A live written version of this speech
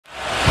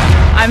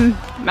I'm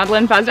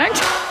Madeline Fasdank.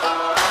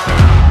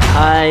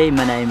 Hi,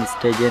 my name is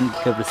Tejan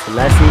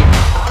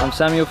Tassie. I'm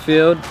Samuel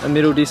Field, a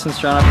middle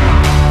distance runner.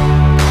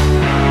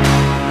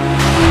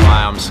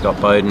 Hi, I'm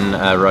Scott Bowden,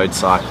 a road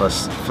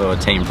cyclist for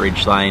Team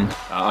Bridge Lane.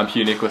 I'm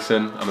Hugh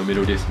Nicholson, I'm a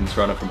middle distance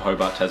runner from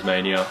Hobart,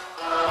 Tasmania.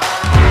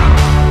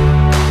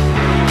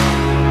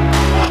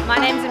 My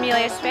name's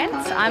Amelia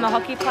Spence, I'm a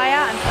hockey player,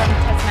 I'm from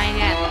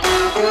Tasmania.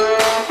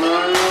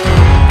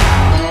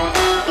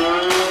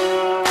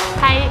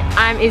 Hey,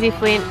 I'm Izzy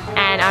Flint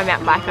and I'm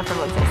a mountain biker from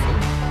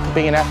Launceston.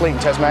 Being an athlete in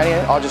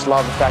Tasmania, I just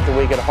love the fact that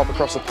we get to hop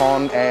across the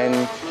pond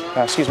and,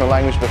 excuse my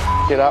language, but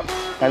it up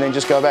and then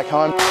just go back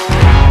home.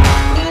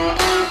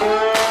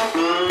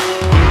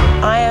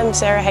 I am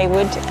Sarah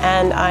Haywood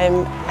and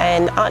I'm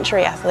an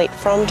archery athlete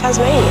from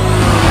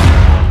Tasmania.